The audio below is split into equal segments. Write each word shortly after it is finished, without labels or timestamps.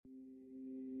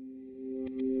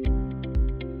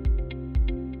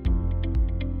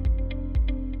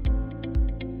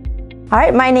All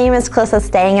right, my name is Kalissa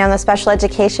Stang. I'm the special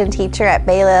education teacher at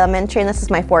Bailey Elementary, and this is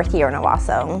my 4th year in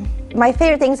Owasso. My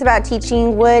favorite things about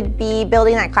teaching would be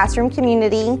building that classroom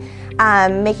community,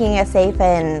 making a safe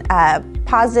and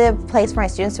positive place for my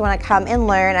students to want to come and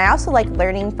learn. I also like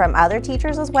learning from other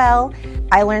teachers as well.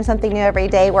 I learn something new every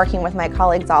day working with my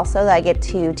colleagues also, that I get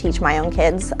to teach my own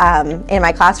kids in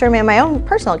my classroom and my own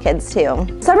personal kids too.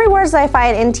 Some rewards that I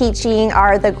find in teaching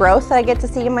are the growth that I get to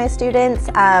see in my students.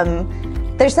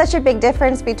 There's such a big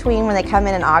difference between when they come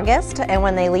in August and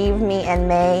when they leave me in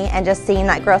May, and just seeing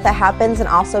that growth that happens, and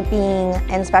also being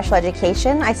in special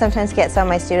education. I sometimes get some of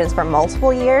my students for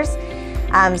multiple years.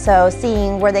 So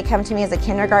seeing where they come to me as a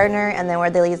kindergartner and then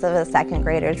where they leave as a 2nd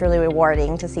grader is really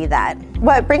rewarding to see that.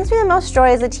 What brings me the most joy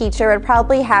as a teacher would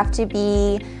probably have to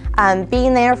be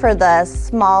being there for the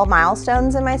small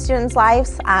milestones in my students'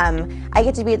 lives. I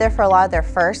get to be there for a lot of their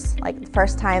firsts, like the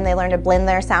first time they learn to blend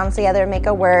their sounds together and make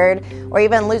a word, or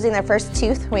even losing their first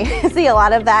tooth. We see a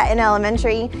lot of that in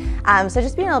elementary. So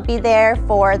just being able to be there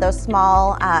for those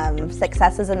small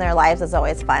successes in their lives is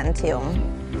always fun too.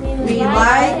 We'd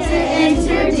like to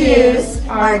introduce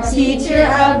our Teacher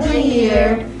of the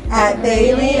Year at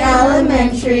Bailey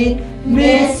Elementary,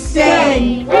 Miss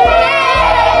Stang.